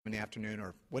in the afternoon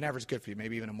or whenever's good for you,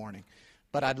 maybe even a morning.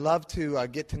 But I'd love to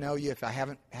get to know you. If I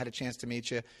haven't had a chance to meet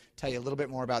you, tell you a little bit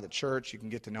more about the church. You can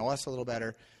get to know us a little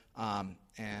better,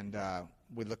 and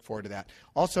we look forward to that.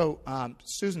 Also,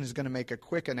 Susan is going to make a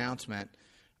quick announcement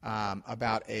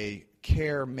about a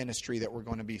care ministry that we're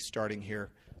going to be starting here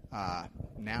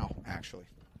now, actually.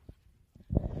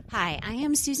 Hi, I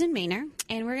am Susan Maynor,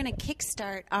 and we're going to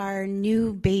kickstart our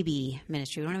new baby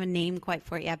ministry. We don't have a name quite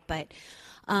for it yet, but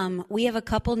we have a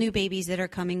couple new babies that are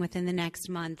coming within the next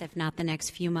month, if not the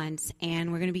next few months,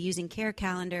 and we're going to be using Care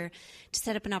Calendar to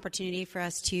set up an opportunity for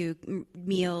us to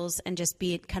meals and just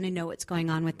kind of know what's going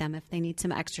on with them if they need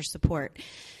some extra support.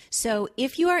 So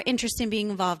if you are interested in being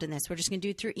involved in this, we're just going to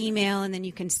do it through email, and then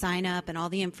you can sign up, and all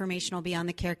the information will be on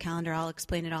the Care Calendar. I'll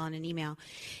explain it all in an email.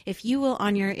 If you will,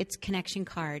 on your connection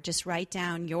card, just write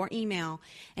down your email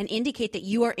and indicate that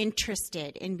you are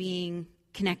interested in being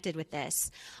connected with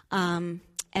this.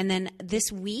 And then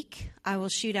this week, I will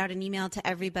shoot out an email to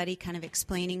everybody kind of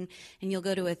explaining, and you'll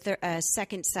go to a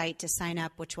second site to sign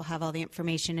up, which will have all the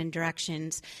information and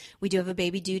directions. We do have a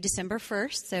baby due December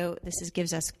 1st, so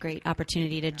gives us a great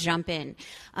opportunity to jump in.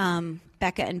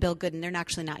 Becca and Bill Gooden, they're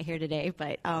actually not here today,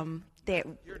 but You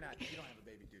don't have a baby due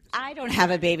December. I don't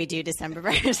have a baby due December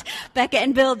 1st. Becca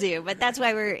and Bill do, but that's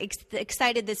why we're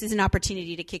excited this is an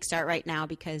opportunity to kickstart right now,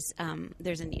 because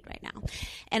there's a need right now.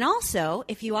 And also,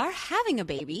 if you are having a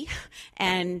baby,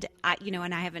 and I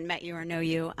haven't met you or know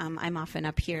you, I'm often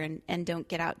up here and don't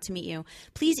get out to meet you,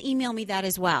 please email me that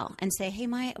as well and say, hey,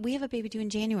 we have a baby due in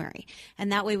January.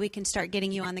 And that way we can start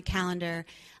getting you on the calendar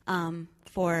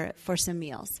for some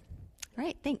meals. All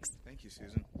right, thanks. Thank you,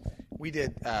 Susan.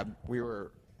 We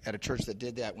were at a church that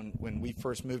did that when we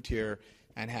first moved here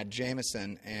and had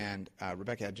Jameson, and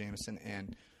Rebecca had Jameson,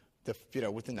 and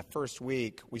within the first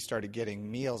week we started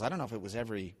getting meals. I don't know if it was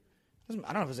every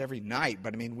night,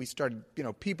 but I mean we started,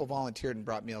 people volunteered and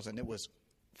brought meals, and it was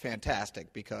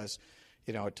fantastic because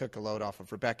it took a load off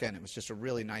of Rebecca, and it was just a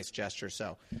really nice gesture.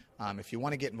 So if you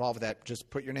want to get involved with that, just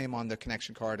put your name on the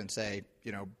connection card and say,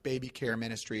 Baby Care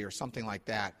Ministry or something like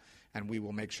that, and we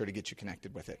will make sure to get you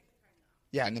connected with it.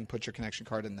 Yeah, and then put your connection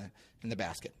card in the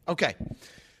basket. Okay.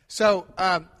 So,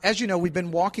 as you know, we've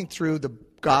been walking through the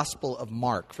Gospel of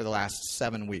Mark for the last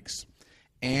 7 weeks.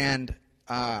 And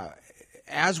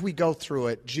as we go through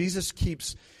it, Jesus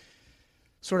keeps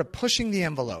sort of pushing the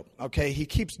envelope, okay? He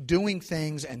keeps doing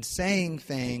things and saying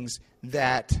things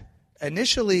that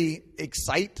initially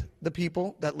excite the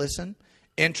people that listen,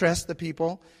 interest the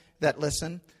people that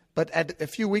listen. But a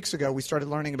few weeks ago, we started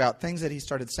learning about things that he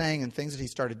started saying and things that he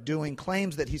started doing,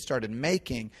 claims that he started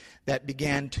making that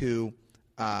began to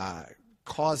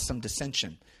cause some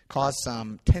dissension, cause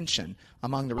some tension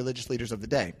among the religious leaders of the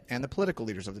day and the political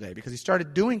leaders of the day, because he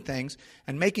started doing things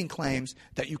and making claims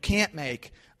that you can't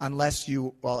make unless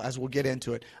as we'll get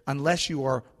into it, unless you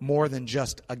are more than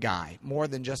just a guy, more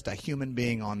than just a human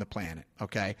being on the planet,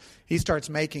 okay? He starts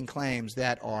making claims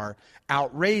that are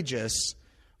outrageous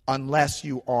unless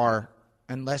you are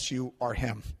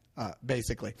him,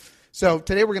 basically. So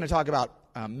today we're going to talk about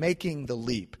making the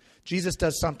leap. Jesus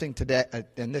does something today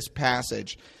in this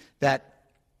passage that,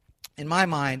 in my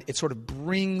mind, it sort of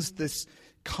brings this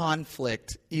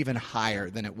conflict even higher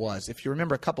than it was. If you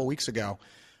remember a couple weeks ago,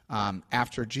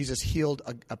 after Jesus healed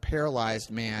a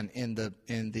paralyzed man in the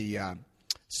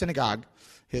synagogue,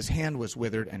 his hand was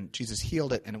withered, and Jesus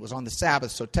healed it, and it was on the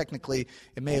Sabbath, so technically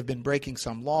it may have been breaking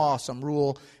some law, some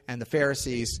rule, and the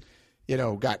Pharisees,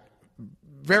 got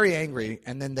very angry,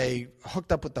 and then they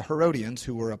hooked up with the Herodians,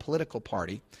 who were a political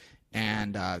party,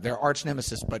 and they're arch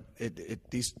nemesis, but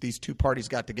these two parties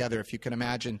got together. If you can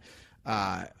imagine,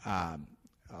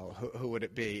 who would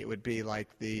it be? It would be like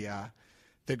the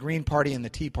Green Party and the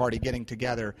Tea Party getting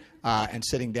together and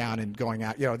sitting down and going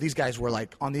out. These guys were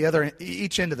like on the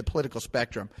each end of the political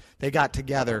spectrum. They got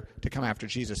together to come after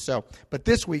Jesus. But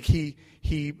this week he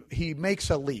makes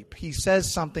a leap. He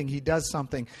says something. He does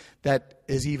something that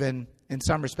is even in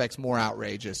some respects more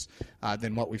outrageous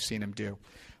than what we've seen him do.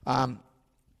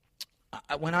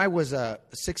 When I was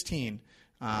 16,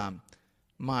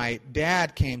 my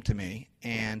dad came to me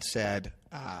and said,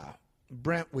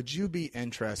 "Brent, would you be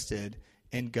interested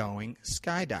in going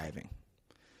skydiving?"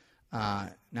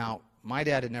 Now, my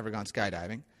dad had never gone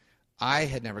skydiving. I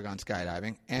had never gone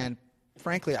skydiving. And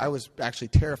frankly, I was actually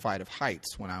terrified of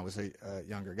heights when I was a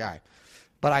younger guy.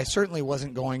 But I certainly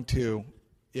wasn't going to,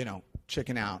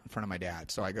 chicken out in front of my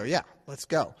dad. So I go, yeah, let's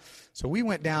go. So we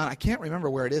went down. I can't remember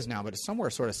where it is now, but it's somewhere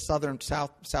sort of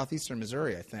southeastern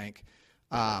Missouri, I think,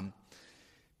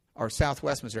 or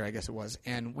southwest Missouri, I guess it was.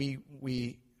 And we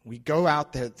go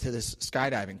out to this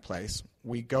skydiving place.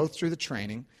 We go through the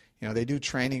training. They do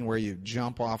training where you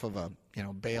jump off of a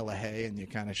bale of hay, and you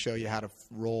kind of show you how to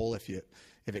roll if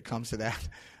it comes to that.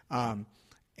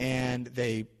 And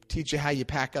they teach you how you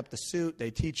pack up the suit.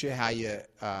 They teach you how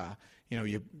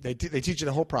they teach you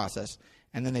the whole process,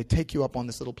 and then they take you up on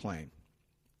this little plane.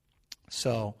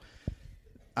 So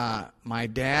my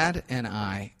dad and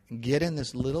I get in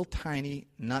this little tiny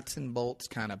nuts and bolts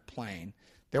kind of plane.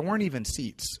 There weren't even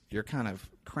seats. You're kind of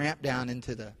cramped down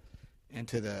into the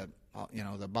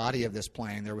the body of this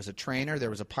plane. There was a trainer, there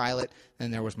was a pilot,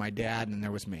 then there was my dad, and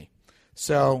there was me.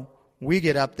 So we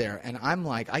get up there, and I'm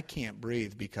like, I can't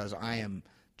breathe because I am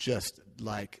just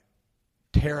like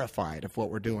terrified of what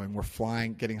we're doing. We're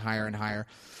flying, getting higher and higher.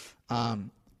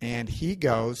 And he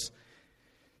goes,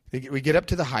 we get up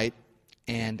to the height,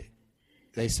 and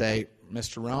they say,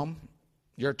 Mr. Rome,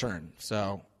 your turn.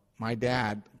 So my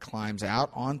dad climbs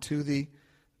out onto the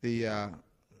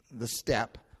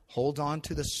step, holds on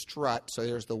to the strut. So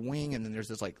there's the wing, and then there's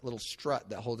this like little strut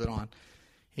that holds it on.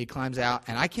 He climbs out,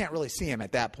 and I can't really see him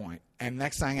at that point. And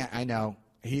next thing I know,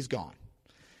 he's gone.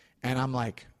 And I'm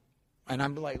like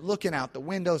looking out the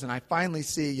windows, and I finally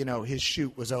see, his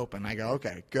chute was open. I go,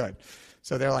 okay, good.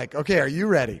 So they're like, okay, are you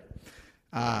ready?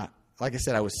 Like I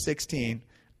said, I was 16.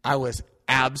 I was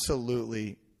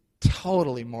absolutely,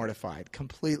 totally mortified,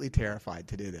 completely terrified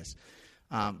to do this.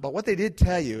 But what they did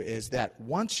tell you is that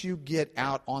once you get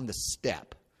out on the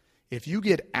step, if you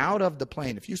get out of the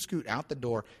plane, if you scoot out the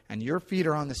door and your feet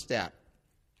are on the step,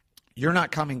 you're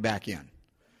not coming back in,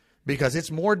 because it's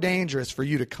more dangerous for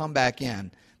you to come back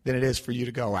in than it is for you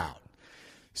to go out.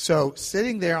 So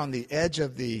sitting there on the edge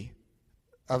of the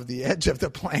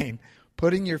plane,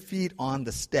 putting your feet on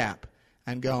the step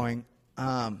and going,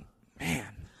 man,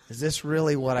 is this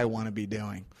really what I want to be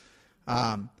doing?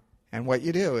 And what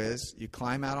you do is you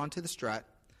climb out onto the strut,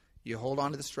 you hold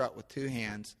onto the strut with two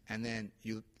hands, and then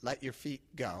you let your feet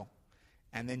go,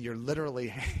 and then you're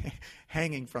literally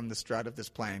hanging from the strut of this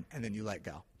plane, and then you let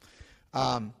go.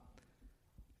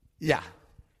 Yeah,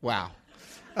 wow.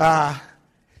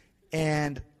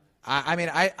 And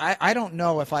I don't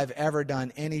know if I've ever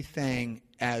done anything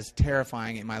as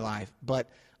terrifying in my life, but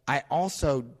I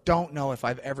also don't know if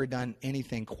I've ever done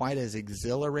anything quite as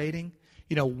exhilarating.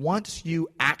 Once you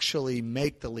actually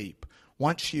make the leap,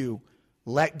 once you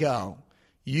let go,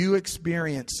 you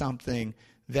experience something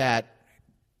that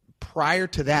prior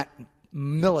to that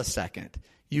millisecond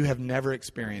you have never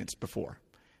experienced before.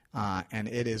 And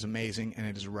it is amazing, and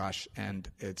it is a rush, and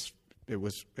it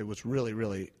was really,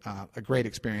 really a great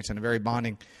experience and a very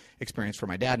bonding experience for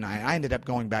my dad and I. I ended up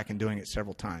going back and doing it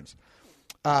several times.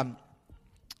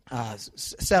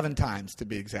 7 times to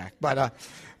be exact. But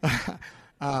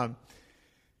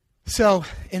so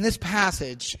in this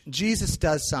passage, Jesus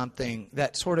does something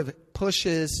that sort of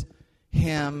pushes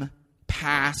him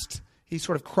past, he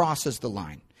sort of crosses the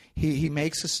line. He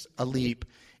makes a leap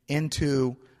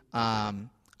into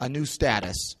a new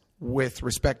status with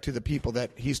respect to the people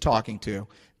that he's talking to,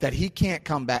 that he can't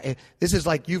come back. This is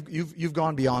like you've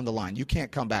gone beyond the line. You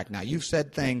can't come back now. You've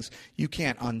said things you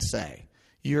can't unsay.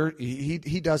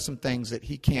 He does some things that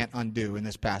he can't undo in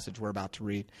this passage we're about to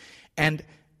read. And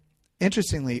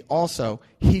interestingly, also,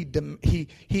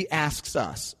 he asks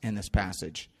us in this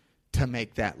passage to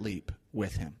make that leap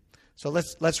with him. So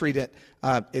let's read it.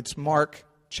 It's Mark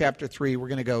chapter 3. We're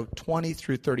going to go 20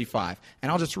 through 35.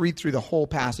 And I'll just read through the whole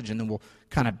passage, and then we'll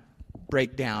kind of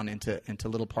break down into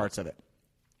little parts of it.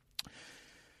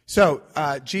 So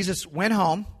Jesus went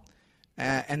home,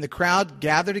 and the crowd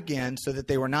gathered again so that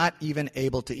they were not even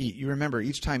able to eat. You remember,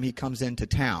 each time he comes into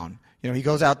town, he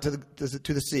goes out to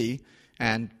the sea,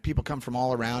 and people come from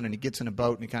all around, and he gets in a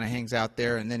boat, and he kind of hangs out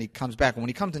there, and then he comes back. And when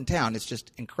he comes in town, it's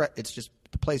just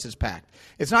the place is packed.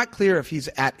 It's not clear if he's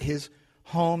at his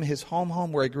home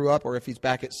where he grew up, or if he's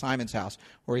back at Simon's house,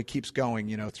 where he keeps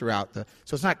going, throughout the.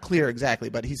 So it's not clear exactly,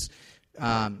 but he's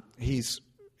at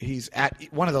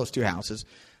one of those two houses,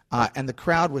 and the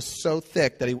crowd was so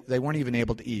thick that they weren't even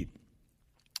able to eat.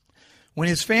 When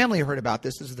his family heard about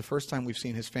this is the first time we've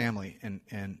seen his family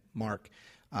in Mark,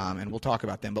 and we'll talk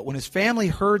about them. But when his family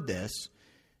heard this,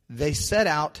 they set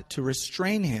out to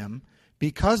restrain him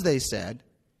because they said,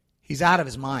 he's out of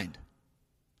his mind.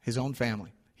 His own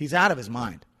family. He's out of his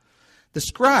mind. The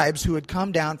scribes who had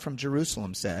come down from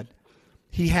Jerusalem said,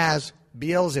 he has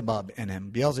Beelzebub in him.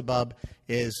 Beelzebub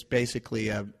is basically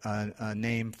a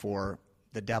name for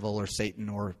the devil or Satan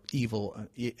or evil,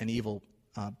 an evil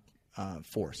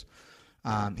force.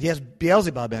 He has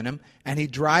Beelzebub in him, and he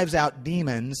drives out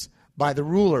demons by the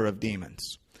ruler of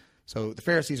demons. So the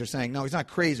Pharisees are saying, no, he's not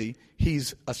crazy.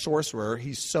 He's a sorcerer.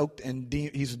 He's soaked and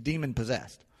he's demon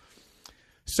possessed.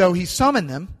 So he summoned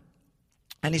them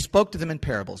And he spoke to them in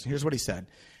parables. Here's what he said.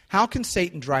 How can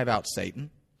Satan drive out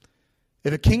Satan?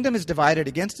 If a kingdom is divided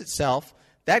against itself,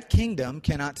 that kingdom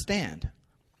cannot stand.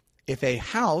 If a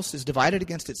house is divided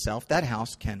against itself, that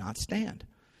house cannot stand.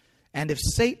 And if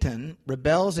Satan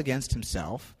rebels against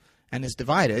himself and is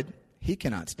divided, he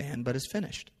cannot stand, but is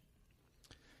finished.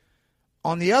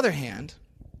 On the other hand,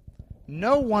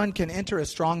 no one can enter a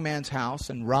strong man's house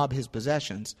and rob his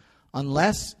possessions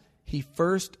unless he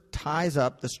first ties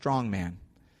up the strong man.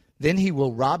 Then he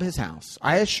will rob his house.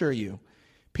 I assure you,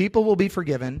 people will be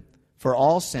forgiven for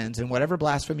all sins and whatever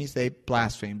blasphemies they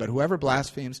blaspheme. But whoever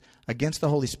blasphemes against the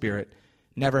Holy Spirit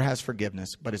never has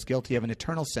forgiveness, but is guilty of an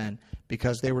eternal sin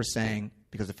because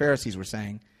the Pharisees were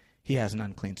saying, he has an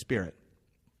unclean spirit.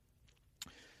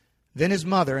 Then his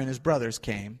mother and his brothers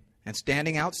came, and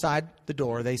standing outside the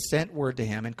door, they sent word to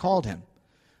him and called him.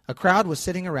 A crowd was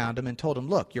sitting around him and told him,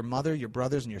 look, your mother, your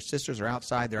brothers, and your sisters are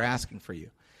outside. They're asking for you.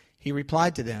 He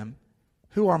replied to them,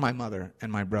 who are my mother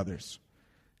and my brothers?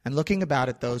 And looking about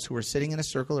at those who were sitting in a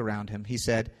circle around him, he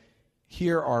said,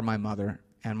 here are my mother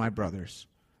and my brothers.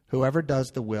 Whoever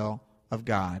does the will of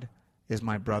God is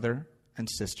my brother and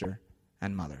sister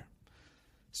and mother.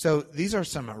 So these are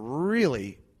some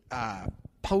really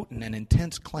potent and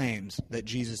intense claims that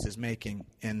Jesus is making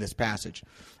in this passage.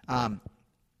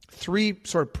 Three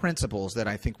sort of principles that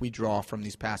I think we draw from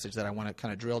these passages that I want to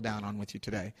kind of drill down on with you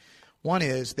today. One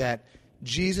is that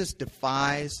Jesus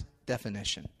defies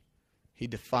definition. He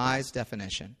defies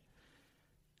definition.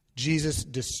 Jesus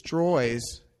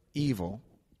destroys evil.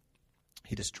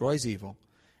 He destroys evil.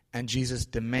 And Jesus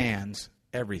demands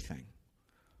everything.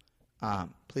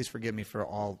 Please forgive me for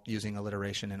all using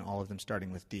alliteration and all of them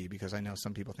starting with D, because I know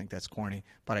some people think that's corny,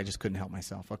 but I just couldn't help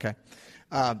myself, okay?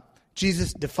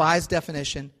 Jesus defies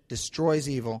definition, destroys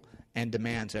evil, and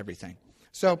demands everything.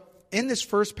 So in this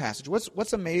first passage,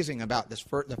 what's amazing about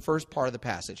the first part of the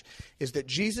passage is that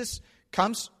Jesus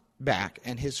comes back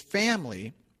and his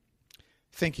family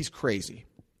think he's crazy.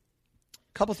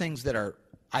 A couple things that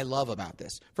I love about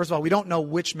this. First of all, we don't know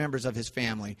which members of his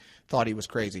family thought he was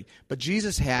crazy. But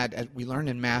Jesus had, as we learned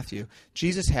in Matthew,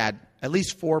 Jesus had at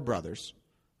least 4 brothers,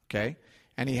 okay?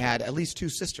 And he had at least 2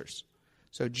 sisters.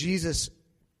 So Jesus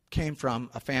came from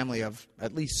a family of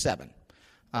at least 7.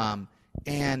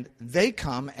 And they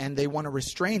come and they want to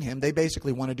restrain him. They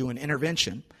basically want to do an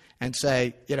intervention and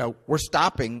say, we're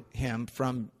stopping him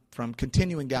from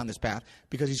continuing down this path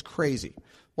because he's crazy.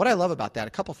 What I love about that,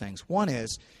 a couple things. One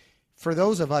is, for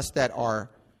those of us that are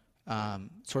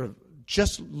sort of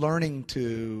just learning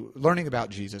about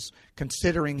Jesus,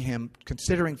 considering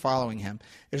following him,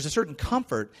 there's a certain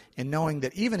comfort in knowing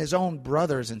that even his own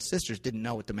brothers and sisters didn't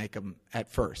know what to make of him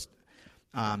at first.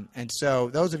 And so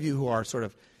those of you who are sort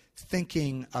of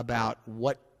thinking about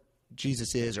what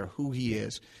Jesus is or who he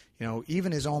is,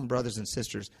 even his own brothers and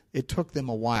sisters, it took them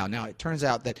a while. Now, it turns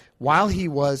out that while he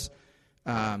was,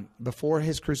 before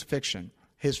his crucifixion,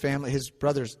 his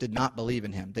brothers did not believe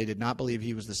in him. They did not believe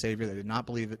he was the Savior. They did not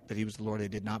believe that he was the Lord. They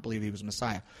did not believe he was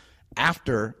Messiah.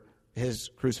 After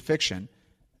his crucifixion,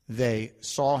 they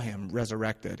saw him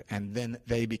resurrected, and then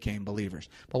they became believers.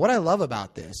 But what I love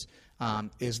about this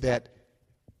is that,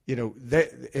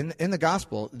 in the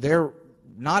gospel, they're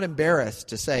not embarrassed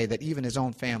to say that even his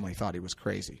own family thought he was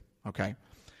crazy. Okay,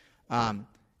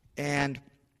 and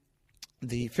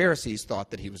the Pharisees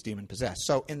thought that he was demon-possessed.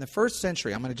 So in the first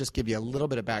century, I'm going to just give you a little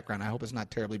bit of background. I hope it's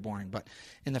not terribly boring. But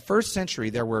in the first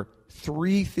century, there were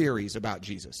 3 theories about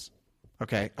Jesus,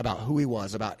 okay, about who he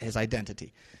was, about his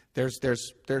identity. There's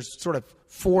sort of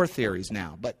 4 theories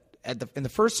now. But in the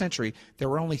first century, there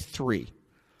were only 3.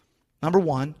 Number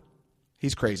 1,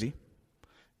 he's crazy.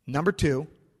 Number 2,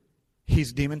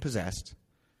 he's demon-possessed.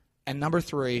 And number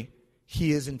 3,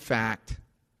 he is in fact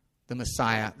the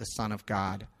Messiah, the Son of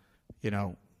God,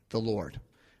 the Lord.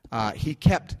 He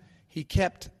kept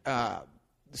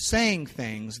saying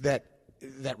things that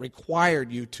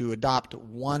required you to adopt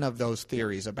one of those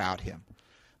theories about him.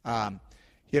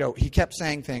 He kept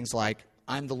saying things like,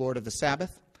 I'm the Lord of the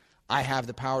Sabbath. I have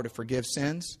the power to forgive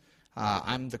sins.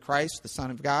 I'm the Christ, the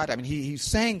Son of God. I mean, he's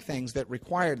saying things that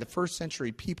required the first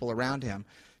century people around him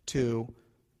to,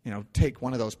 take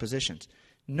one of those positions.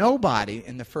 Nobody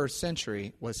in the first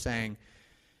century was saying,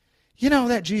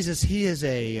 that Jesus, he's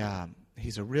a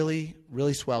really,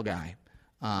 really swell guy.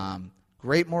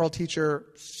 Great moral teacher,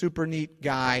 super neat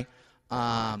guy.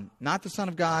 Not the Son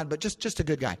of God, but just a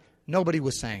good guy. Nobody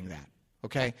was saying that,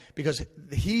 okay? Because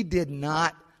he did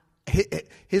not,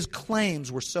 his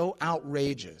claims were so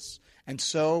outrageous and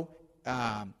so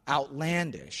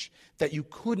outlandish that you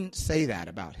couldn't say that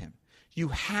about him. You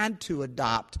had to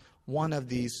adopt one of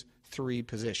these 3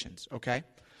 positions, okay?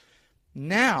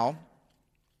 Now,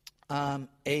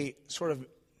 a sort of,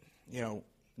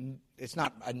 it's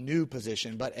not a new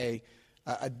position, but a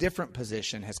different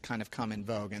position has kind of come in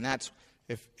vogue, and that's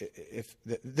if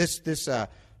this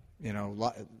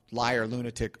liar,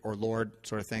 lunatic, or Lord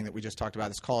sort of thing that we just talked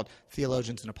about is called,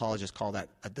 theologians and apologists call that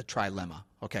the trilemma.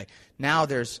 Okay, now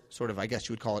there's sort of, I guess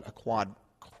you would call it a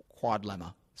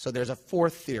quadlemma. So there's a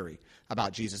fourth theory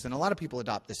about Jesus, and a lot of people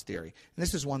adopt this theory, and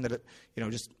this is one that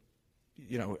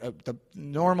the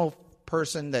normal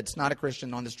person that's not a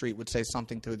Christian on the street would say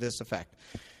something to this effect.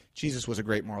 Jesus was a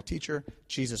great moral teacher.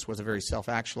 Jesus was a very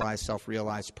self-actualized,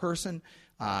 self-realized person.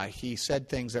 He said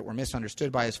things that were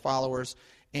misunderstood by his followers,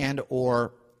 and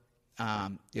or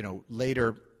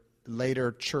later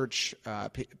church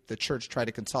the church tried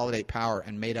to consolidate power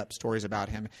and made up stories about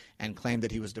him and claimed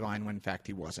that he was divine when in fact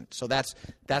he wasn't. So that's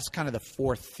kind of the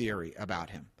fourth theory about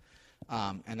him,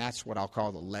 and that's what I'll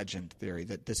call the legend theory.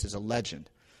 That this is a legend.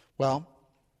 Well.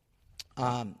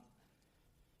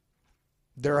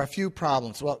 There are a few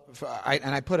problems. Well,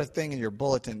 I put a thing in your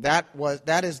bulletin.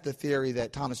 That is the theory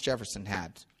that Thomas Jefferson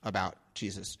had about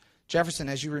Jesus. Jefferson,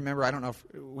 as you remember, I don't know if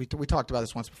we talked about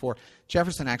this once before.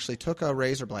 Jefferson actually took a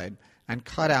razor blade and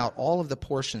cut out all of the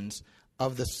portions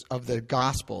of the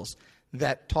Gospels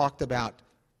that talked about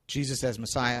Jesus as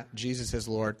Messiah, Jesus as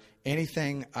Lord,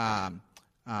 anything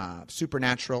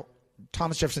supernatural.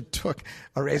 Thomas Jefferson took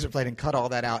a razor blade and cut all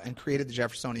that out and created the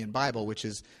Jeffersonian Bible, which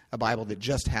is a Bible that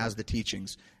just has the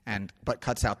teachings but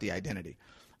cuts out the identity.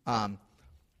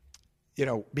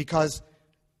 Because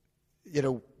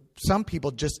some people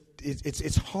just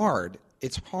it's hard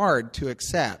to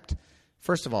accept,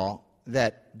 first of all,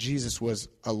 that Jesus was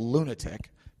a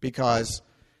lunatic because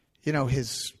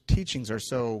his teachings are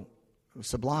so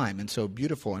sublime and so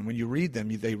beautiful, and when you read them,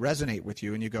 they resonate with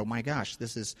you, and you go, my gosh,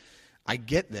 I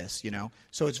get this,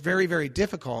 So it's very, very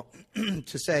difficult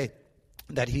to say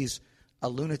that he's a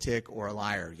lunatic or a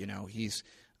liar, He's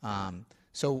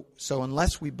so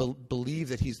unless we believe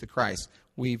that he's the Christ,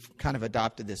 we've kind of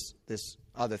adopted this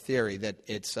other theory that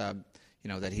it's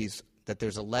that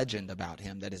there's a legend about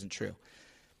him that isn't true.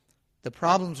 The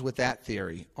problems with that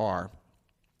theory are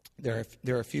there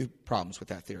are a few problems with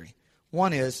that theory.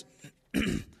 One is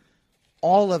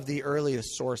all of the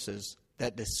earliest sources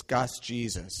that discuss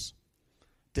Jesus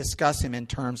discuss him in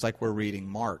terms like we're reading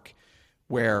Mark,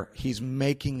 where he's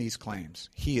making these claims.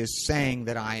 He is saying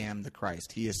that I am the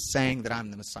Christ. He is saying that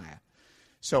I'm the Messiah.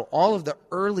 So all of the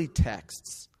early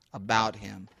texts about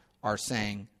him are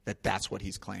saying that that's what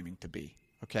he's claiming to be.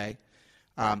 Okay?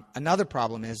 Another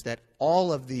problem is that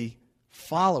all of the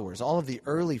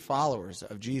early followers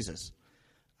of Jesus,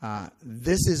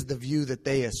 this is the view that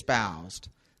they espoused.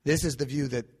 This is the view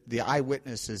that the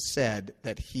eyewitnesses said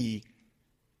that he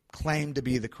claimed to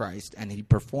be the Christ, and he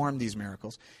performed these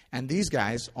miracles. And these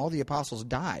guys, all the apostles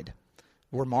died,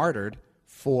 were martyred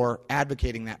for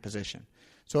advocating that position.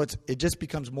 So it just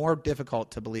becomes more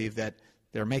difficult to believe that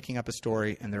they're making up a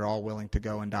story and they're all willing to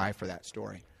go and die for that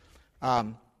story.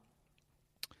 And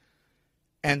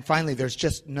finally, there's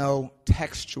just no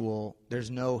there's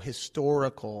no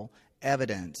historical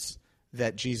evidence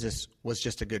that Jesus was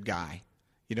just a good guy.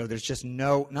 There's just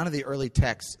none of the early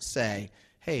texts say,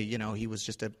 hey, he was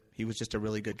just a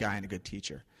really good guy and a good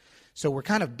teacher. So we're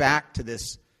kind of back to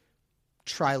this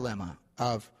trilemma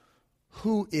of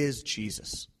who is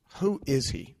Jesus? Who is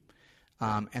he?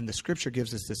 And the Scripture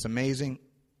gives us this amazing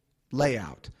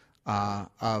layout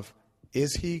of,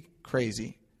 is he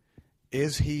crazy?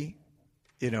 Is he,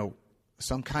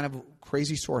 some kind of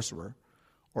crazy sorcerer?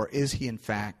 Or is he, in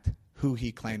fact, who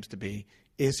he claims to be?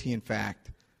 Is he, in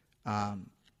fact,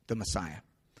 the Messiah?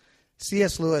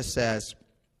 C.S. Lewis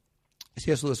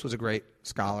was a great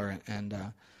scholar and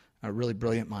a really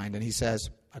brilliant mind, and he says,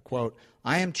 I quote,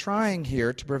 "I am trying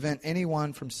here to prevent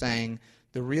anyone from saying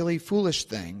the really foolish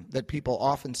thing that people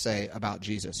often say about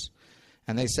Jesus.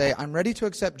 And they say, I'm ready to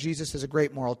accept Jesus as a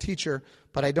great moral teacher,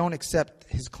 but I don't accept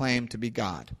his claim to be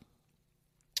God.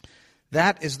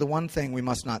 That is the one thing we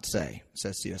must not say,"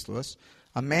 says C.S. Lewis.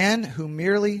 "A man who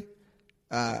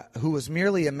was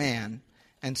merely a man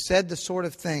and said the sort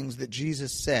of things that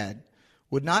Jesus said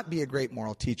would not be a great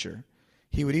moral teacher.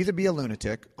 He would either be a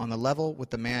lunatic on the level with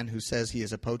the man who says he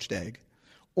is a poached egg,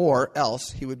 or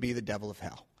else he would be the devil of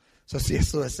hell." So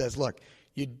C.S. Lewis says, look,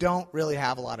 you don't really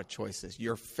have a lot of choices.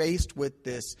 You're faced with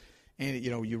this, and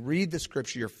you read the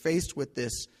Scripture, you're faced with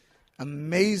this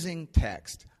amazing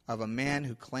text of a man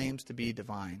who claims to be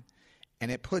divine,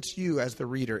 and it puts you as the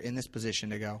reader in this position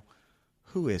to go,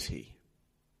 who is he?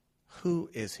 Who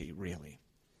is he really?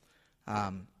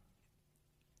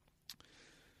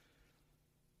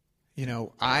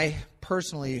 I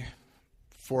personally,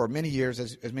 for many years,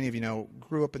 as many of you know,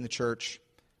 grew up in the church.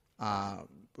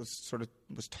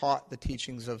 was taught the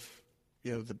teachings of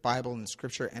the Bible and the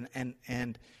Scripture,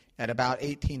 and at about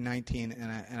 18, 19,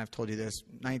 and I've told you this,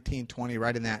 19, 20,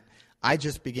 right in that, I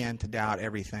just began to doubt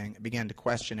everything, began to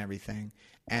question everything,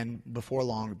 and before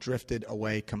long drifted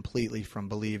away completely from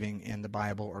believing in the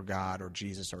Bible or God or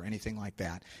Jesus or anything like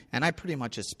that. And I pretty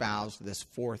much espoused this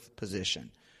fourth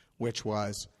position, which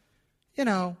was,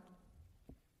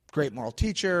 great moral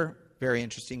teacher, very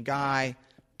interesting guy,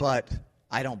 but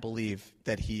I don't believe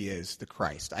that he is the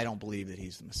Christ. I don't believe that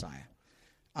he's the Messiah.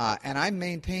 And I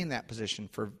maintained that position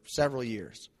for several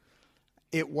years.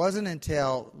 It wasn't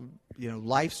until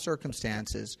life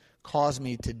circumstances caused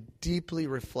me to deeply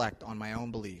reflect on my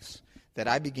own beliefs that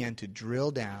I began to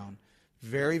drill down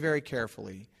very, very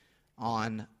carefully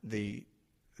on the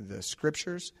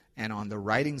Scriptures and on the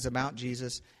writings about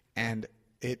Jesus. And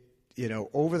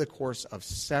over the course of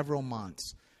several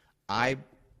months, I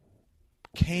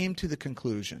came to the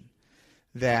conclusion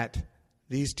that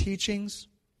these teachings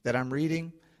that I'm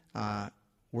reading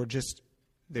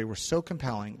they were so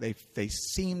compelling. They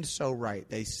seemed so right.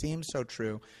 They seemed so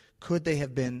true. Could they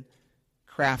have been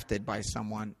crafted by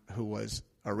someone who was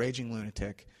a raging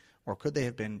lunatic, or could they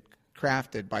have been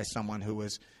crafted by someone who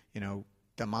was,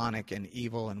 demonic and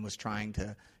evil and was trying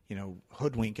to,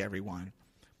 hoodwink everyone?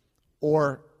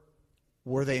 Or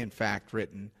were they in fact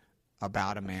written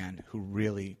about a man who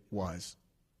really was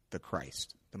the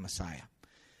Christ, the Messiah?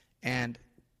 And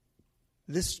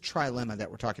this trilemma that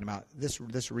we're talking about,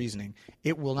 this reasoning,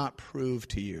 it will not prove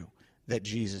to you that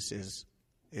Jesus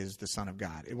is the Son of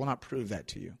God. It will not prove that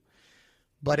to you.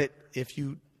 But if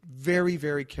you very,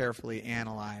 very carefully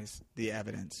analyze the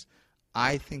evidence,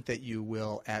 I think that you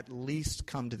will at least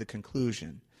come to the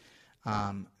conclusion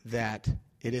that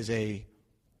it is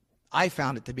I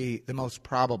found it to be the most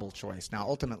probable choice. Now,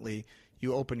 ultimately,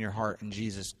 you open your heart and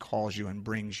Jesus calls you and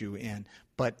brings you in.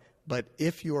 But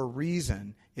if your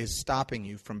reason is stopping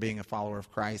you from being a follower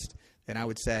of Christ, then I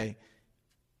would say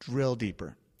drill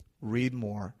deeper, read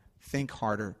more, think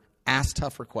harder, ask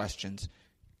tougher questions,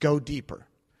 go deeper,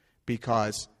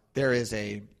 because there is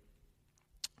a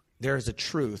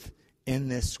truth in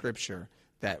this Scripture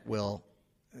that will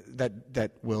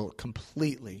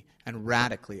completely and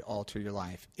radically alter your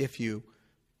life if you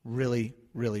really,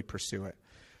 really pursue it.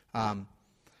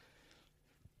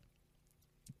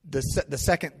 The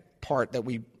second part that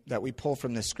we pull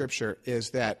from this Scripture is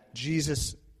that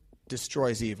Jesus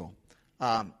destroys evil.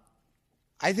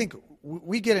 I think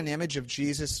we get an image of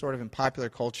Jesus sort of in popular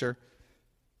culture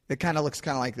that kind of looks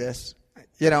kind of like this.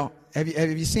 Have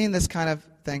you seen this kind of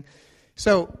thing?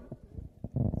 So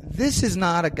this is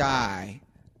not a guy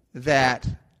that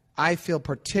I feel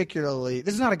particularly.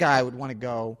 This is not a guy I would want to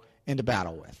go into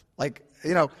battle with.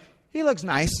 He looks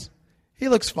nice, he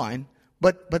looks fine,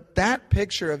 but that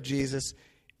picture of Jesus,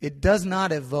 it does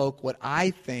not evoke what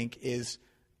I think is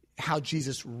how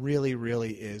Jesus really,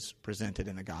 really is presented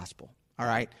in the gospel. All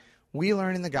right? We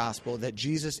learn in the gospel that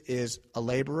Jesus is a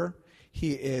laborer.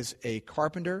 He is a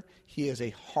carpenter. He is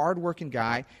a hardworking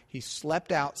guy. He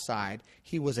slept outside.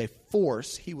 He was a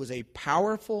force. He was a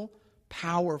powerful,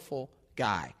 powerful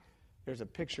guy. There's a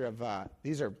picture of, I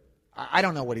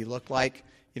don't know what he looked like.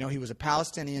 He was a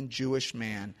Palestinian Jewish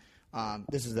man.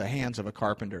 This is the hands of a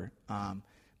carpenter.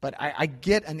 But I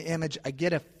get an image, I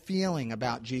get a feeling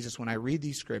about Jesus when I read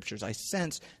these Scriptures. I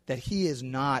sense that he is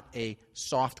not a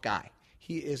soft guy.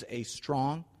 He is a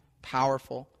strong,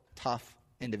 powerful, tough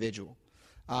individual.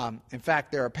 In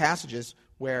fact, there are passages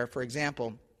where, for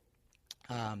example,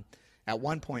 at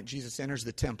one point Jesus enters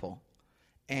the temple,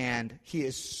 and he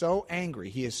is so angry,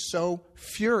 he is so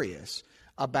furious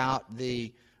about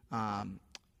the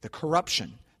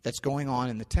corruption that's going on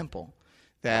in the temple,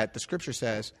 that the Scripture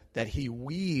says that he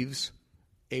weaves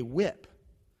a whip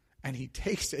and he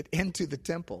takes it into the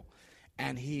temple,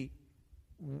 and he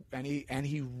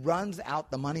runs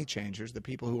out the money changers, the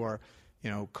people who are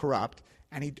corrupt,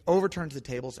 and he overturns the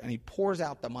tables and he pours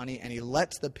out the money and he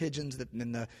lets the pigeons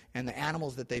and the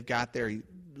animals that they've got there, he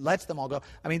lets them all go.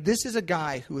 I mean, this is a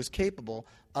guy who is capable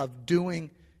of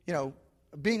doing,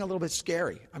 being a little bit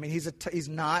scary. I mean, he's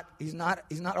not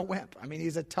a wimp. I mean,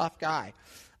 he's a tough guy.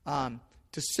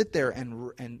 To sit there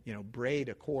and braid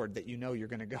a cord that you're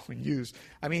going to go and use.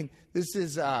 I mean, this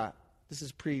is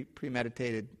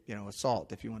premeditated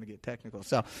assault, if you want to get technical.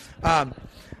 So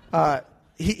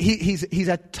he's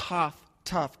a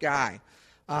tough guy,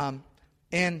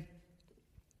 and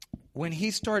when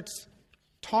he starts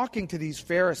talking to these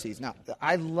Pharisees, now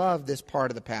I love this part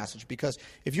of the passage, because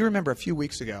if you remember a few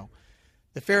weeks ago,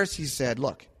 the Pharisees said,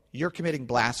 "Look, you're committing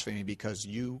blasphemy because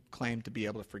you claim to be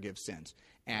able to forgive sins.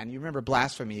 And you remember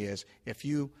blasphemy is if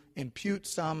you impute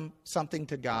something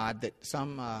to God, that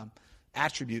some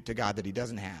attribute to God that he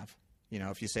doesn't have.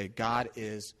 If you say God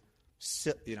is,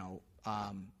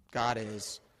 God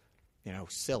is,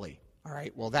 silly. All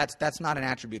right. Well, that's not an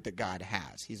attribute that God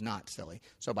has. He's not silly.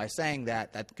 So by saying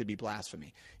that could be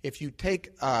blasphemy. If you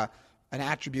take an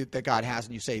attribute that God has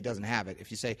and you say he doesn't have it, if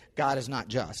you say God is not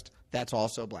just, that's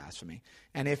also blasphemy.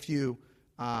 And if you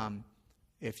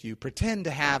pretend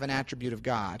to have an attribute of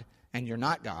God and you're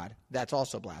not God, that's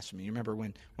also blasphemy. You remember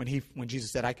when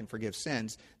Jesus said, I can forgive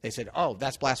sins, they said, oh,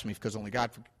 that's blasphemy because only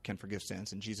God can forgive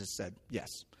sins. And Jesus said,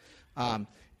 yes.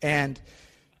 And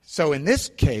so in this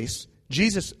case,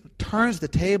 Jesus turns the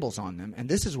tables on them, and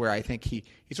this is where I think he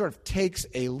sort of takes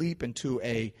a leap into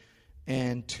a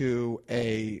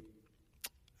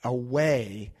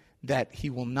way that he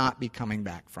will not be coming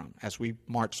back from. As we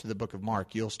march to the book of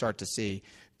Mark, you'll start to see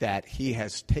that he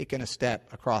has taken a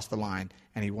step across the line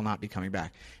and he will not be coming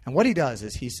back. And what he does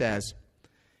is he says,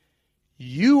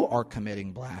 you are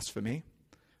committing blasphemy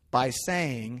by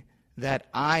saying that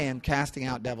I am casting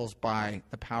out devils by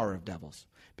the power of devils,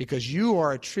 because you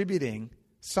are attributing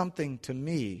something to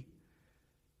me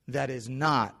that is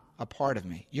not a part of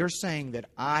me. You're saying that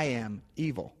I am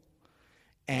evil.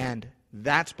 And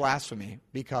that's blasphemy,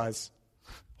 because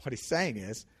what he's saying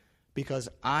is, because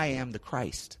I am the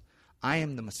Christ. I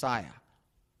am the Messiah.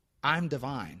 I'm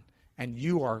divine. And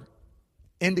you are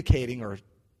indicating or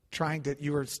trying to,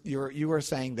 you are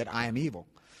saying that I am evil.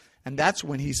 And that's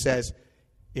when he says,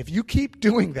 if you keep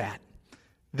doing that,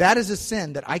 that is a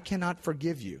sin that I cannot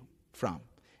forgive you from.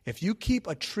 If you keep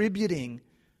attributing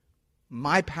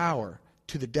my power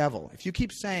to the devil, if you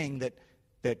keep saying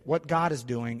that what God is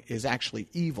doing is actually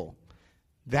evil,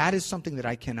 that is something that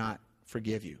I cannot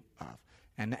forgive you of.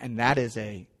 And that is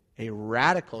a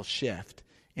radical shift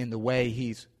in the way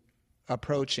he's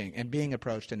approaching and being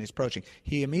approached and is approaching.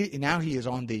 Now he is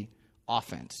on the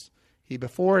offense.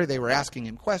 Before they were asking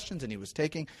him questions and he was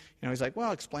taking, he's like,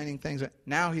 well, explaining things.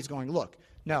 Now he's going, look,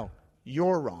 no,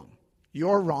 you're wrong.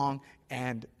 You're wrong,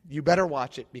 and you better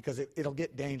watch it because it'll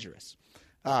get dangerous.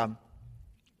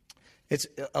 It's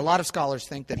a lot of scholars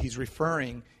think that he's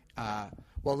referring.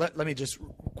 Let me just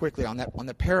quickly on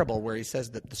the parable where he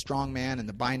says that the strong man and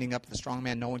the binding up of the strong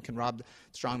man, no one can rob the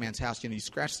strong man's house. You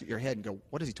scratch your head and go,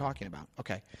 what is he talking about?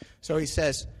 Okay, so he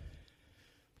says,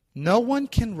 no one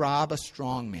can rob a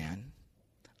strong man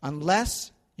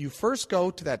unless you first go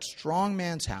to that strong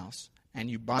man's house and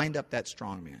you bind up that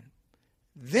strong man.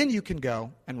 Then you can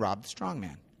go and rob the strong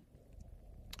man.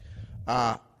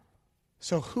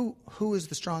 So who is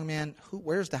the strong man?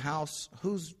 Where's the house?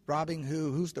 Who's robbing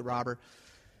who? Who's the robber?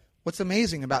 What's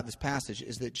amazing about this passage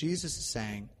is that Jesus is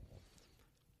saying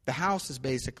the house is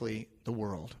basically the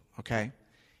world, okay?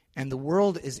 And the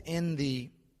world is in the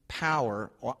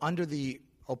power or under the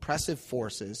oppressive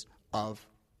forces of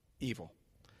evil.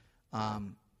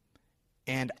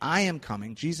 And I am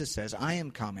coming, Jesus says, I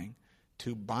am coming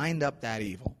to bind up that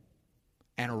evil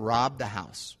and rob the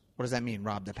house. What does that mean,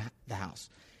 rob the house?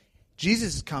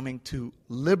 Jesus is coming to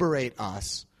liberate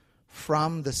us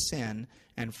from the sin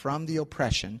and from the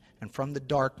oppression and from the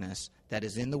darkness that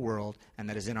is in the world and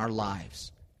that is in our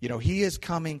lives. He is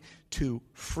coming to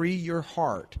free your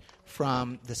heart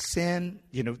from the sin,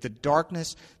 the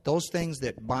darkness, those things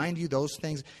that bind you, those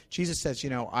things. Jesus says,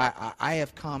 I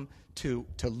have come to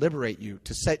liberate you,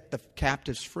 to set the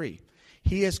captives free.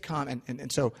 He has come,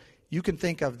 and so you can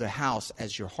think of the house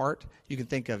as your heart. You can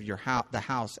think of the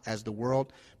house as the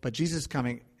world. But Jesus is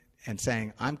coming and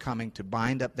saying, I'm coming to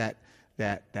bind up that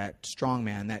strong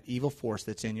man, that evil force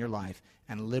that's in your life,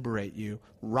 and liberate you,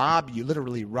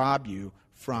 literally rob you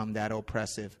from that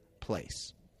oppressive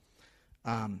place.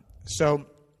 So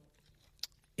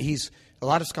a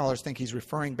lot of scholars think he's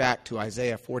referring back to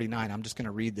Isaiah 49. I'm just going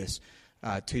to read this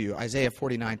to you. Isaiah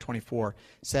 49:24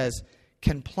 says,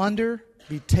 can plunder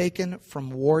be taken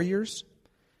from warriors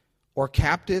or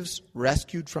captives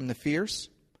rescued from the fierce?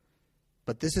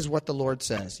 But this is what the Lord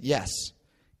says. Yes,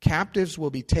 captives will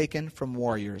be taken from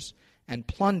warriors and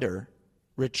plunder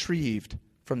retrieved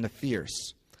from the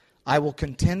fierce. I will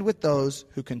contend with those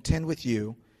who contend with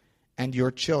you, and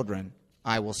your children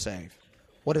I will save.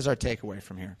 What is our takeaway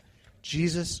from here?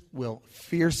 Jesus will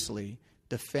fiercely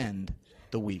defend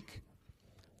the weak.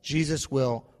 Jesus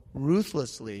will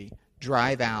ruthlessly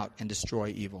drive out and destroy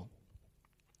evil.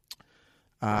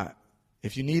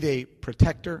 If you need a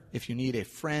protector, if you need a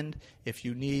friend, if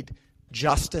you need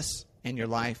justice in your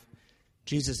life,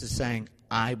 Jesus is saying,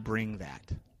 I bring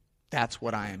that. That's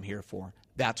what I am here for.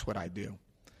 That's what I do.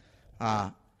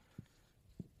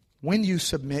 when you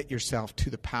submit yourself to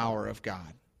the power of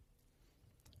God,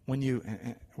 when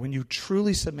you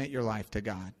truly submit your life to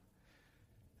God,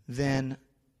 then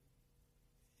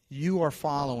you are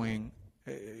following,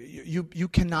 you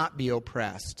cannot be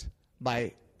oppressed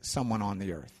by someone on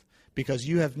the earth, because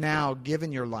you have now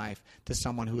given your life to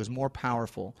someone who is more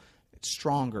powerful,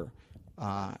 stronger,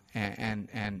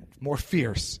 and more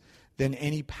fierce than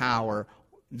any power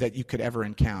that you could ever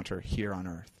encounter here on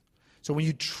earth. So when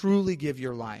you truly give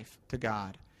your life to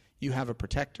God, you have a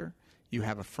protector, you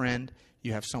have a friend,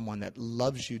 you have someone that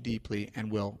loves you deeply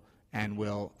and will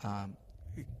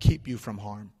keep you from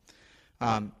harm.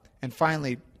 And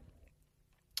finally,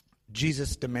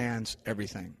 Jesus demands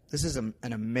everything. This is an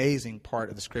amazing part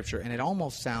of the Scripture, and it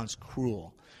almost sounds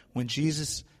cruel. When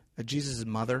Jesus'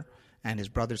 mother and his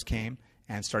brothers came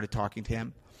and started talking to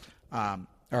him,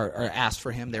 or asked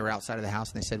for him, they were outside of the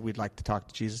house, and they said, "We'd like to talk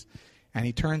to Jesus." And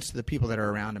he turns to the people that are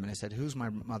around him, and he said, "Who's my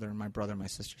mother and my brother and my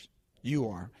sisters? You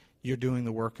are. You're doing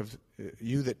the work of,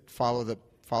 you that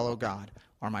follow God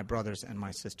are my brothers and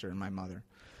my sister and my mother."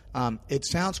 It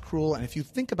sounds cruel, and if you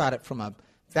think about it from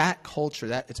that culture,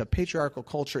 that it's a patriarchal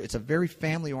culture, it's a very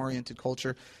family-oriented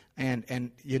culture,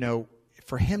 and you know,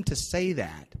 for him to say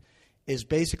that is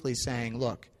basically saying,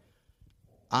 look,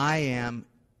 I am,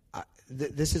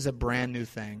 this is a brand new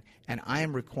thing, and I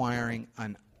am requiring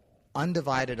an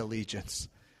undivided allegiance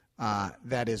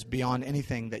that is beyond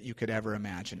anything that you could ever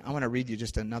imagine. I want to read you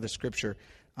just another scripture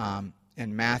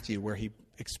in Matthew where he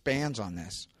expands on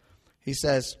this. He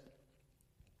says,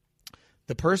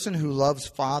 "The person who loves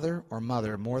father or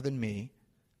mother more than me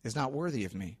is not worthy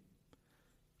of me.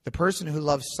 The person who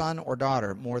loves son or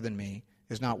daughter more than me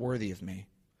is not worthy of me.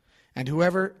 And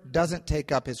whoever doesn't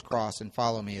take up his cross and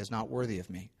follow me is not worthy of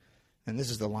me." And this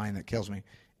is the line that kills me.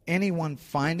 "Anyone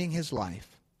finding his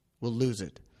life will lose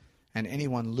it, and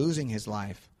anyone losing his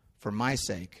life for my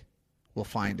sake will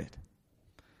find it."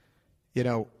 You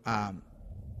know,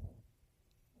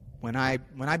 when I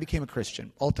became a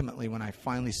Christian, ultimately when I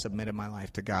finally submitted my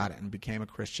life to God and became a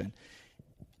Christian,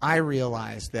 I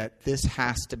realized that this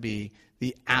has to be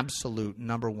the absolute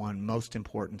number one most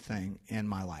important thing in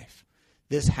my life.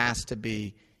 This has to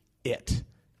be it.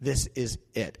 This is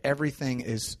it. Everything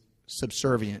is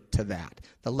subservient to that.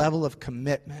 The level of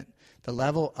commitment, the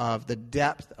level of the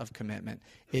depth of commitment.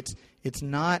 It's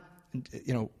not,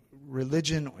 you know,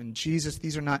 religion and Jesus.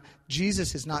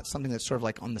 Jesus is not something that's sort of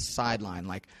like on the sideline.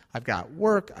 Like, I've got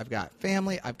work, I've got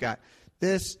family, I've got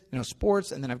this, you know,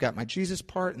 sports, and then I've got my Jesus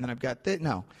part, and then I've got this.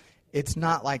 No, it's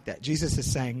not like that. Jesus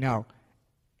is saying, no,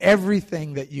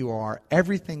 everything that you are,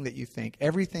 everything that you think,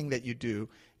 everything that you do,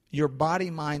 your body,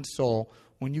 mind, soul,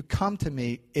 when you come to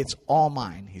me, it's all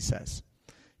mine, he says.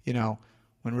 You know,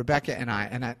 when Rebecca and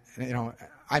I, you know,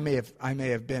 I may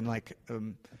have been like, I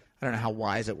don't know how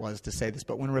wise it was to say this,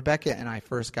 but when Rebecca and I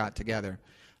first got together,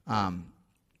 and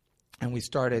we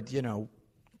started, you know,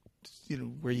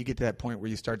 where you get to that point where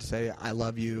you start to say, "I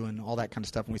love you," and all that kind of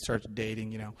stuff, and we started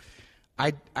dating, you know,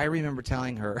 I remember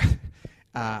telling her,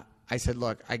 I said,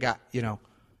 "Look, I got, you know,"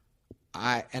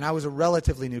 and I was a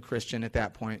relatively new Christian at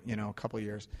that point, you know, a couple of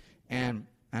years, and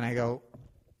I go,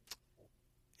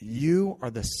 "You are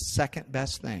the second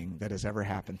best thing that has ever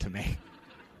happened to me."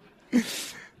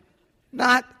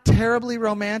 Not terribly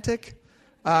romantic.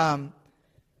 And,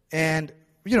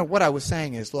 you know, what I was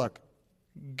saying is, look,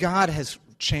 God has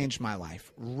changed my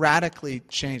life, radically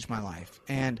changed my life.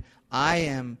 And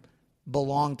I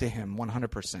belong to him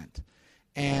 100%.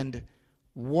 And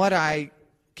what I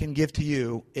can give to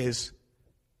you is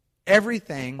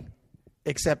everything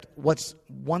except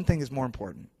one thing is more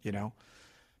important, you know.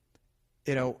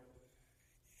 You know,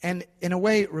 and in a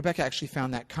way, Rebecca actually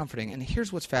found that comforting. And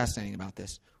here's what's fascinating about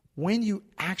this. When you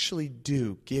actually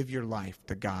do give your life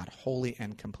to God wholly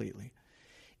and completely,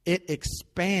 it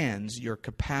expands your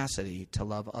capacity to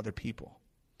love other people.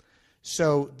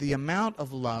 So the amount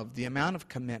of love, the amount of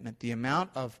commitment, the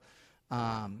amount of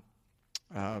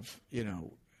you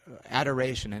know,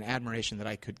 adoration and admiration that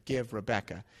I could give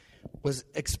Rebecca was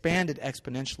expanded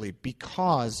exponentially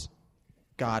because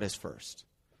God is first.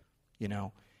 You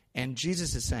know, and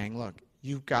Jesus is saying, look,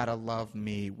 you've got to love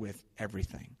me with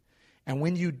everything. And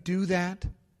when you do that,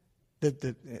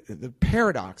 the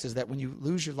paradox is that when you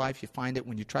lose your life, you find it.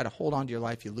 When you try to hold on to your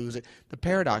life, you lose it. The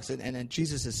paradox, and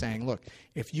Jesus is saying, look,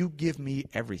 if you give me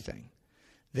everything,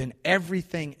 then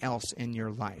everything else in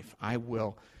your life I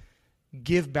will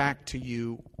give back to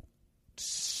you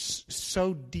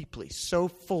so deeply, so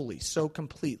fully, so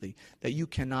completely that you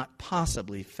cannot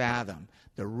possibly fathom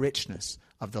the richness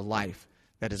of the life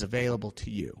that is available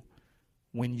to you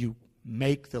when you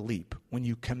make the leap, when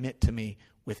you commit to me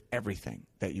with everything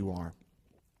that you are.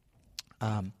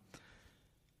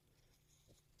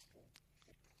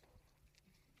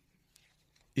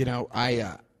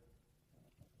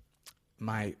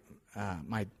 My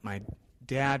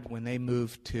dad, when they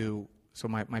moved to, so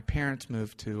my parents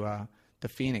moved to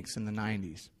Phoenix in the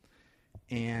 90s,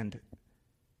 and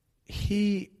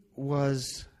he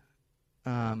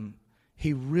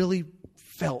really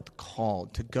felt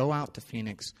called to go out to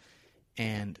Phoenix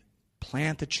and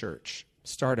plant a church,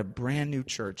 start a brand new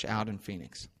church out in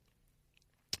Phoenix.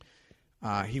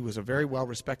 He was a very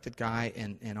well-respected guy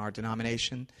in our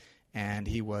denomination, and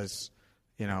he was,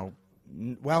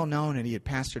 well-known, and he had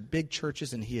pastored big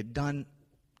churches, and he had done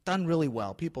really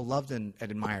well. People loved and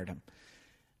admired him.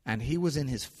 And he was in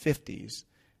his 50s,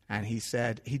 and he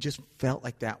said he just felt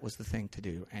like that was the thing to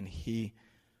do. And he,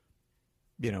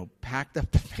 packed up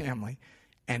the family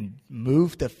and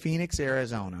moved to Phoenix,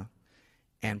 Arizona,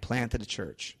 and planted a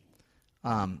church.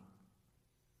 The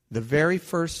very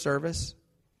first service,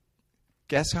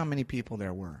 guess how many people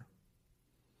there were?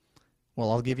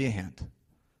 Well, I'll give you a hint.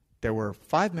 There were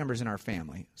 5 members in our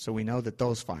family, so we know that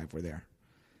those 5 were there.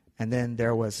 And then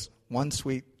there was one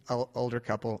sweet older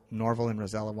couple, Norval and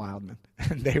Rosella Wildman,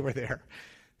 and they were there.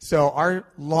 So our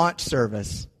launch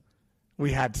service,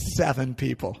 we had 7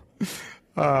 people.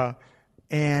 But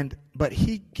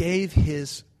he gave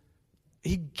his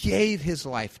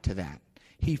life to that.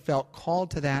 He felt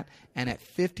called to that, and at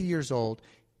 50 years old,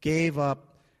 gave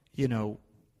up,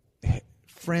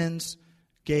 friends,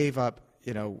 gave up,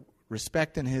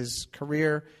 respect in his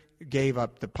career, gave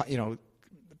up the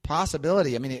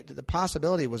possibility. The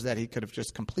possibility was that he could have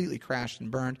just completely crashed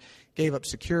and burned, gave up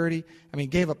security.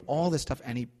 Gave up all this stuff,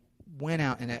 and he went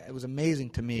out, and it was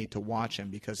amazing to me to watch him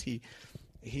because he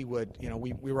would,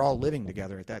 we were all living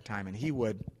together at that time, and he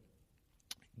would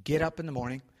get up in the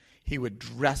morning, he would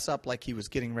dress up like he was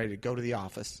getting ready to go to the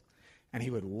office, and he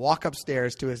would walk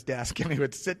upstairs to his desk, and he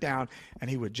would sit down, and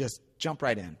he would just jump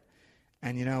right in.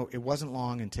 And, it wasn't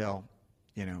long until,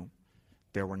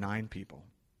 there were 9 people.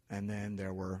 And then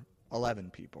there were 11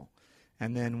 people.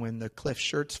 And then when the Cliff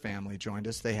Shirts family joined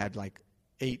us, they had like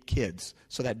 8 kids.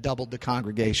 So that doubled the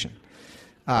congregation.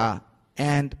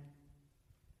 And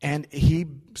he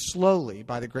slowly,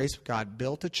 by the grace of God,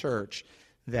 built a church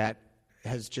that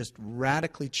has just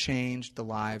radically changed the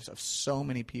lives of so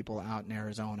many people out in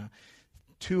Arizona.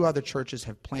 2 other churches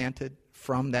have planted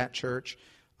from that church.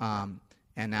 And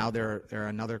now there are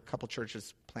another couple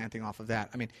churches planting off of that.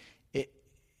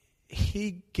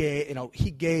 He gave.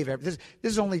 This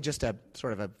is only just a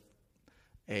sort of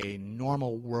a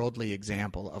normal worldly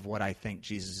example of what I think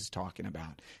Jesus is talking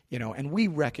about. And we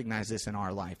recognize this in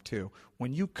our life too.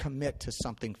 When you commit to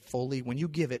something fully, when you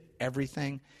give it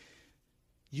everything,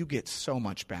 you get so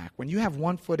much back. When you have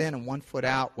 1 foot in and 1 foot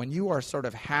out, when you are sort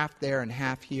of half there and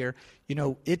half here,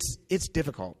 it's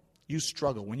difficult. You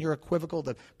struggle. When you're equivocal,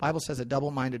 the Bible says a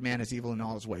double-minded man is evil in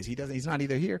all his ways. He's not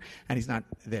either here and he's not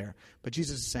there. But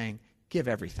Jesus is saying, give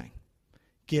everything.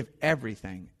 Give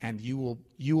everything, and you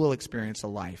will experience a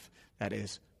life that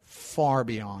is far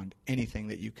beyond anything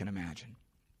that you can imagine.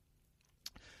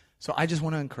 So I just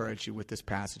want to encourage you with this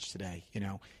passage today.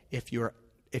 If you're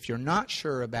not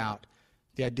sure about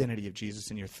the identity of Jesus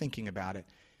and you're thinking about it,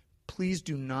 please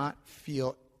do not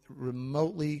feel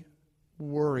remotely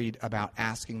worried about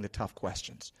asking the tough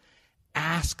questions.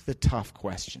 Ask the tough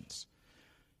questions.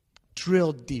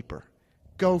 Drill deeper.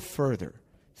 Go further.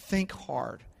 Think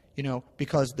hard,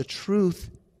 because the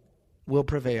truth will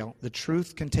prevail. The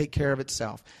truth can take care of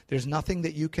itself. There's nothing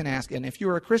that you can ask. And if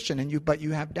you're a Christian but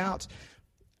you have doubts,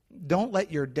 don't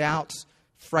let your doubts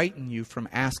frighten you from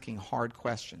asking hard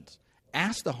questions.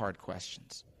 Ask the hard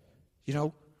questions.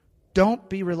 Don't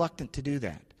be reluctant to do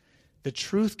that. The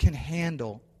truth can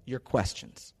handle your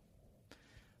questions.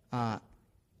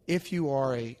 If you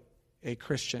are a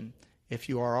Christian, if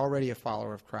you are already a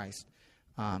follower of Christ,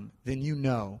 then you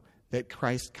know that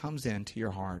Christ comes into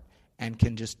your heart and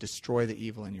can just destroy the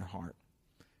evil in your heart.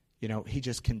 He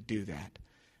just can do that.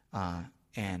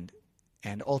 And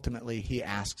ultimately, he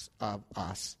asks of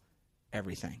us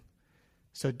everything.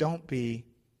 So don't be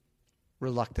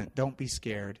reluctant. Don't be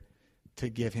scared to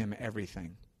give him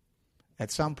everything.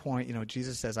 At some point,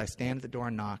 Jesus says, I stand at the door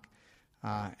and knock,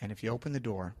 and if you open the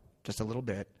door just a little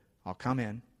bit, I'll come in,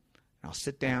 and I'll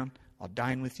sit down, I'll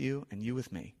dine with you, and you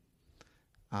with me.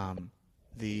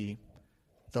 The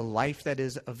life that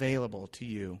is available to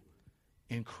you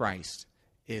in Christ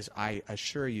is, I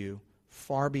assure you,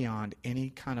 far beyond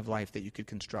any kind of life that you could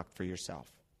construct for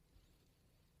yourself.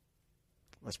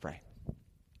 Let's pray.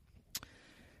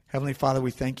 Heavenly Father, we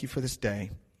thank you for this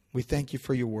day. We thank you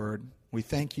for your word. We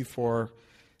thank you for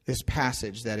this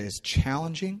passage that is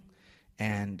challenging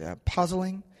and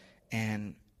puzzling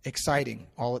and exciting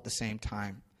all at the same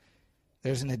time.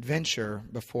 There's an adventure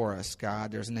before us,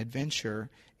 God. There's an adventure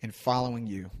in following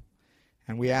you.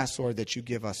 And we ask, Lord, that you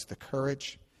give us the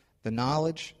courage, the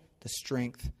knowledge, the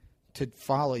strength to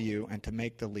follow you and to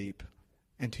make the leap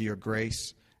into your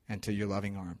grace and to your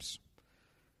loving arms.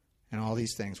 And all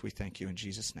these things we thank you in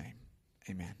Jesus' name.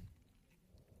 Amen.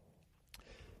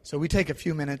 So we take a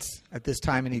few minutes at this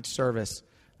time in each service.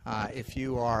 If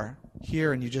you are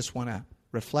here and you just want to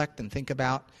reflect and think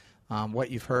about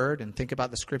what you've heard and think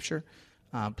about the Scripture,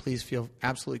 please feel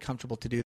absolutely comfortable to do